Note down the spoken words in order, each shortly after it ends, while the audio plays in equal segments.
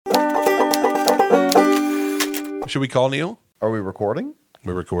Should we call Neil? Are we recording?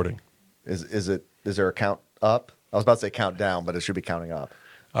 We're recording. Is there a count up? I was about to say count down, but it should be counting up.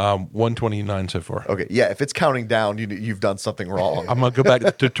 129 so far. Okay, yeah. If it's counting down, you've done something wrong. I'm gonna go back to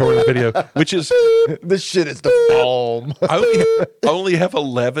the tutorial video, which is This shit is the bomb. I only have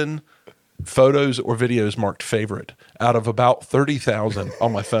 11 photos or videos marked favorite out of about 30,000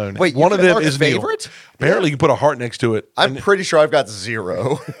 on my phone. Wait, one you of can them mark is favorite? Neil. Apparently, you can put a heart next to it. I'm pretty sure I've got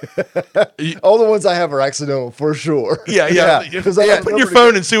 0. All the ones I have are accidental for sure. Yeah. Because Put your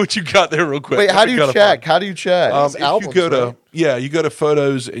phone and see what you got there real quick. Wait, how do you check? How do you check? If you go to you go to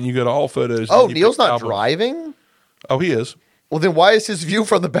photos and you go to all photos. Oh, and you Neil's pick not album. driving? Oh, he is. Well, then why is his view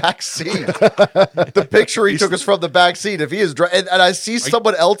from the back seat? The picture he took is from the back seat. If he is driving, and I see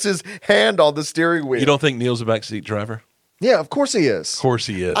someone else's hand on the steering wheel. You don't think Neil's a backseat driver? Yeah, of course he is. Of course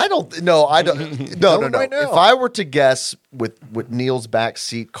he is. I don't. No, I don't. No. Right now. If I were to guess with Neil's back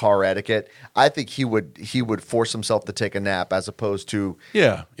seat car etiquette, I think he would force himself to take a nap as opposed to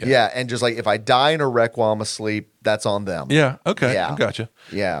Yeah. and just like if I die in a wreck while I'm asleep, that's on them. Yeah. Okay. Yeah. I gotcha.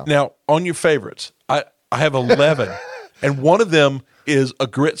 Yeah. Now, on your favorites, I have 11, and one of them is a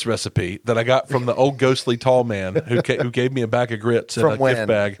grits recipe that I got from the old ghostly tall man who gave me a bag of grits in From a when? gift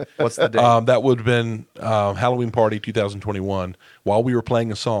bag. What's the date? That would have been Halloween party 2021. While we were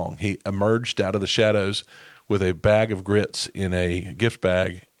playing a song, he emerged out of the shadows with a bag of grits in a gift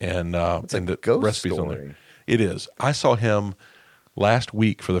bag and the ghost recipes on story. there. It is. I saw him last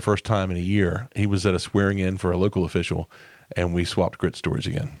week for the first time in a year. He was at a swearing in for a local official, and we swapped grit stories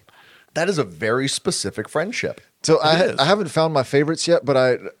again. That is a very specific friendship. So is. I haven't found my favorites yet, but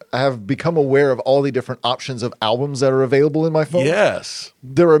I have become aware of all the different options of albums that are available in my phone. Yes.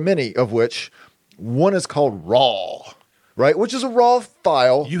 There are many of which one is called RAW, right? Which is a RAW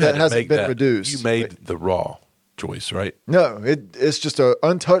file You had that to hasn't make been that. reduced. You made the raw choice, right? No, it's just an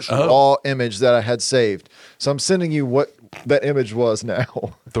untouched raw image that I had saved. So I'm sending you what that image was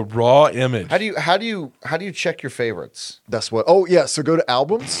now. The raw image. How do you check your favorites? That's what. Oh yeah, so go to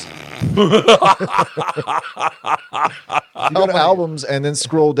albums. You go to albums and then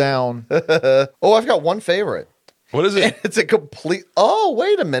scroll down. Oh, I've got one favorite. What is it? It's a complete. Oh,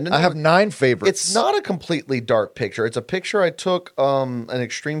 wait a minute. I have 9 favorites. It's not a completely dark picture. It's a picture I took an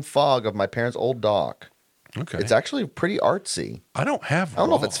extreme fog of my parents' old dock. Okay. It's actually pretty artsy. I don't have. I don't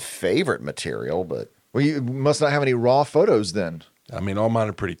know if it's favorite material, but Well, you must not have any raw photos then. I mean, all mine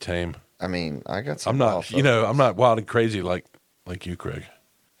are pretty tame. I mean, I got some. I'm not. I'm not wild and crazy like you, Craig.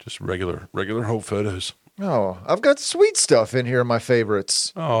 Just regular old photos. Oh, I've got sweet stuff in here in my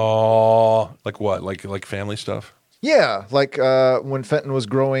favorites. Oh, like what? Like family stuff. Yeah, like when Fenton was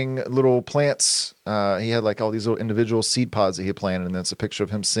growing little plants, he had like all these little individual seed pods that he planted, and that's a picture of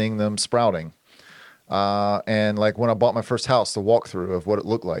him seeing them sprouting. And like when I bought my first house, the walkthrough of what it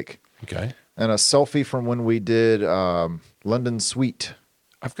looked like. Okay. And a selfie from when we did London Sweet.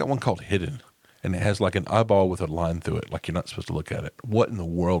 I've got one called Hidden, and it has like an eyeball with a line through it, like you're not supposed to look at it. What in the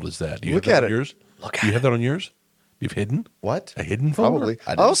world is that? Do you Look have that at on it. yours? Do you have that on yours? You've hidden? What? A hidden folder? Probably.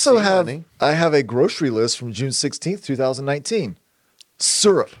 I I, didn't also see have any. I have a grocery list from June 16th, 2019.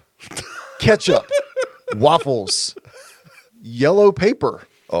 Syrup, ketchup, waffles, yellow paper,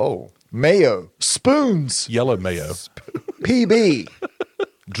 Oh, mayo, spoons, Yellow mayo. PB,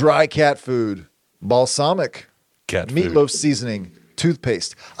 dry cat food, balsamic, Cat food. meatloaf seasoning,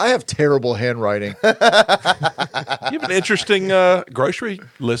 toothpaste. I have terrible handwriting. You have an interesting grocery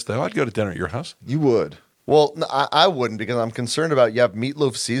list, though. I'd go to dinner at your house. You would. well, no, I wouldn't because I'm concerned about you have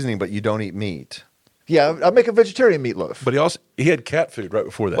meatloaf seasoning, but you don't eat meat. Yeah, I make a vegetarian meatloaf. But he had cat food right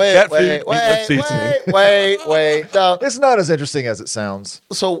before that. Cat food, meatloaf seasoning. wait. No. It's not as interesting as it sounds.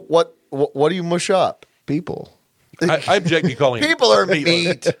 So what do you mush up? People, I object to calling People are meatloaf.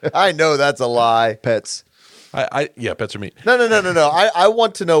 meat. I know that's a lie. pets. Yeah, pets are meat. No. I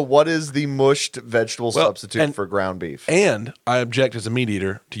want to know what is the mushed vegetable substitute and- for ground beef. And I object as a meat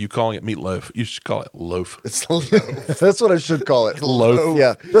eater to you calling it meatloaf. You should call it loaf. It's loaf. That's what I should call it. Loaf.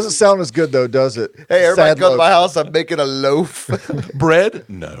 Yeah, doesn't sound as good though, does it? Hey, everybody Sad go to loaf. my house. I'm making a loaf. Bread?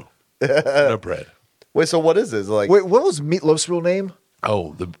 No. No bread. Wait, so what is this? Like Wait, what was Meatloaf's real name?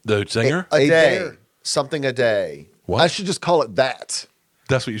 Oh, the singer? a A day. day. Something a day. What? I should just call it that.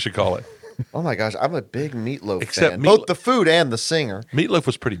 That's what you should call it. Oh my gosh, I'm a big meatloaf Except fan. Meatloaf- Both the food and the singer. Meatloaf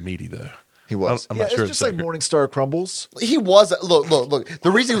was pretty meaty, though. He was. I'm yeah, not sure it's just like accurate. Morningstar crumbles. He was look. The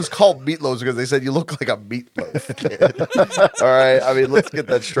reason he was called meatloaf is because they said you look like a meatloaf kid. All right, I mean let's get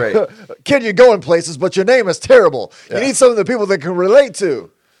that straight. Kid, you're going places, but your name is terrible. Yeah. You need something that people that can relate to.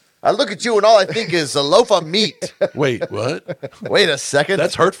 I look at you and all I think is a loaf of meat. Wait, what? Wait a second.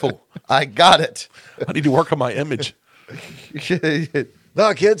 That's hurtful. I got it. I need to work on my image. No,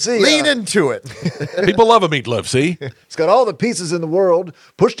 I can't see. Lean into it. People love a meatloaf, see? It's got all the pieces in the world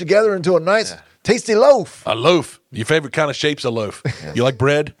pushed together into a nice, tasty loaf. A loaf. Your favorite kind of shape's a loaf. You like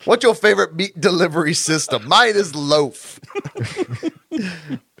bread? What's your favorite meat delivery system? Mine is loaf.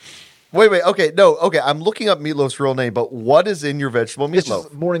 Wait. Okay, no. Okay, I'm looking up meatloaf's real name, but what is in your vegetable It's meatloaf?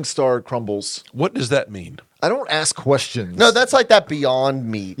 just Morningstar crumbles. What does that mean? I don't ask questions. No, that's like that Beyond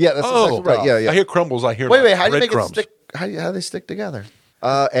Meat. Yeah, that's Oh, exactly right. Yeah, yeah. I hear crumbles. I hear Wait. How do you bread make crumbs. it stick? How do they stick together?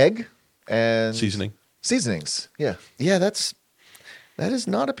 Egg and Seasoning. Seasonings. Yeah. Yeah, that is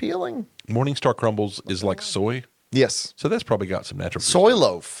not appealing. Morningstar crumbles is like soy, Yes. so that's probably got some natural Soy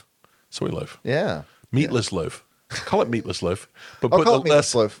loaf. soy loaf, Yeah. meatless loaf. Call it meatless loaf, but I'll put call the it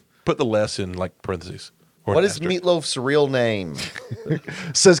less meatless loaf. put the less in like parentheses. Or What an is asterisk. Meatloaf's real name?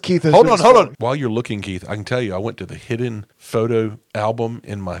 Says Keith. has Hold been on. While you're looking, Keith, I can tell you I went to the hidden photo album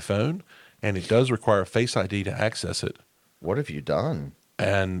in my phone, and it does require Face ID to access it. What have you done?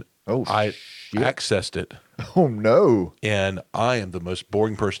 And Oh, I shit. accessed it, Oh no. and I am the most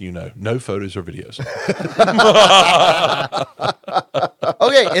boring person you know. No photos or videos.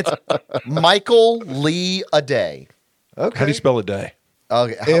 Okay, it's Michael Lee a day. Okay. How do you spell a day?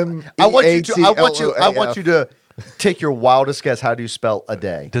 Okay, M-E-A-T-L-O-A-F. I want you to take your wildest guess. How do you spell a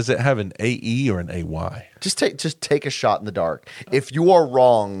day? Does it have an AE or an AY? Just take a shot in the dark. If you are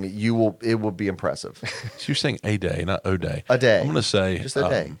wrong, it will be impressive. So you're saying a day, not O day. A day. I'm going to say Just a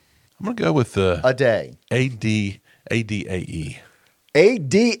day. I'm going to go with the A day. ADAE.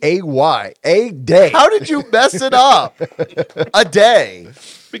 A-D-A-Y. A day. How did you mess it up? A day.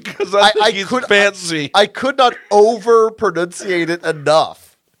 Because I think he's could fancy. I could not over pronunciate it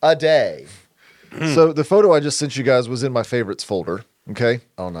enough. A day. So the photo I just sent you guys was in my favorites folder. Okay.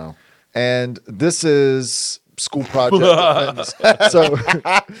 Oh no. And this is school project. So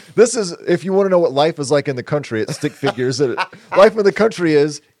this is, if you want to know what life is like in the country, it's stick figures. Life in the country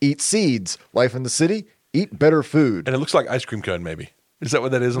is eat seeds. Life in the city, eat better food. And it looks like ice cream cone, maybe. Is that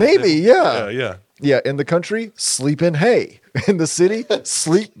what that is? on Maybe, the yeah. table? Yeah. Yeah, in the country, sleep in hay. In the city,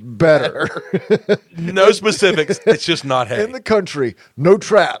 sleep better. No specifics. It's just not hay. In the country, no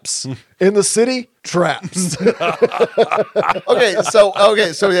traps. In the city, traps.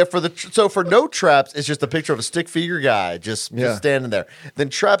 For no traps, it's just a picture of a stick figure guy just standing there. Then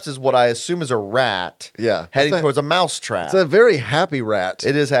traps is what I assume is a rat. Yeah. heading towards a mouse trap. It's a very happy rat.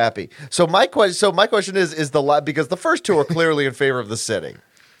 It is happy. So my question is because the first two are clearly in favor of the city.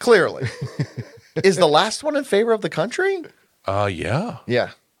 Clearly. Is the last one in favor of the country? Yeah.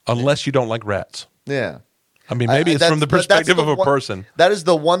 Yeah. Unless you don't like rats. Yeah. I mean, maybe it's from the perspective of a person. That is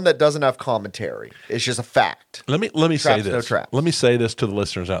the one that doesn't have commentary. It's just a fact. Let me say Traps, no this. traps. Let me say this to the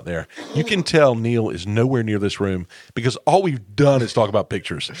listeners out there. You can tell Neil is nowhere near this room because all we've done is talk about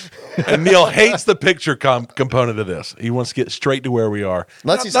pictures. And Neil hates the picture component of this. He wants to get straight to where we are.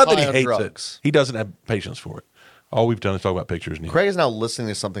 Unless he's not that high he on hates drugs. it. He doesn't have patience for it. All we've done is talk about pictures, Neil. Craig is now listening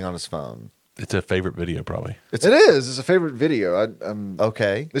to something on his phone. It's a favorite video, probably. It is. It's a favorite video.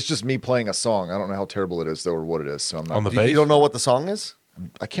 Okay. It's just me playing a song. I don't know how terrible it is, though, or what it is. So I'm not. On the You bass? don't know what the song is?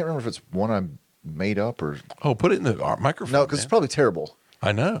 I can't remember if it's one I made up or Oh, put it in the microphone. no, because it's man. probably terrible.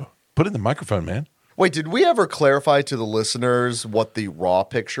 I know. Put it in the microphone, man. Wait, did we ever clarify to the listeners what the raw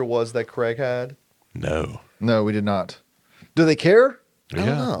picture was that Craig had? No. No, we did not. Do they care? don't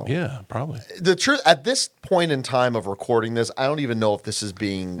know. Yeah, probably. The truth, at this point in time of recording this, I don't even know if this is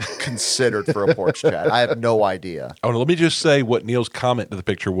being considered for a porch chat. I have no idea. Oh, let me just say what Neil's comment to the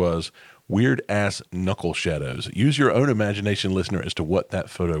picture was. Weird ass knuckle shadows. Use your own imagination, listener, as to what that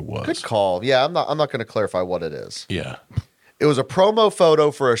photo was. Good call. Yeah, I'm not going to clarify what it is. Yeah, It was a promo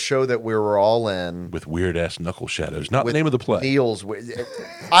photo for a show that we were all in. with weird ass knuckle shadows. Not With the name of the play. Neil's.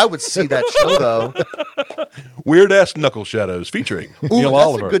 I would see that show though. Weird ass knuckle shadows featuring Ooh, Neil that's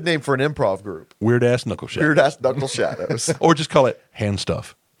Oliver. a good name for an improv group. Weird ass knuckle shadows. Weird ass knuckle shadows. Or just call it hand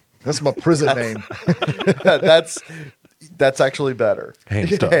stuff. That's my prison name. That's actually better. Hand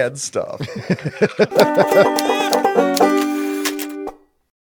stuff. Hand stuff.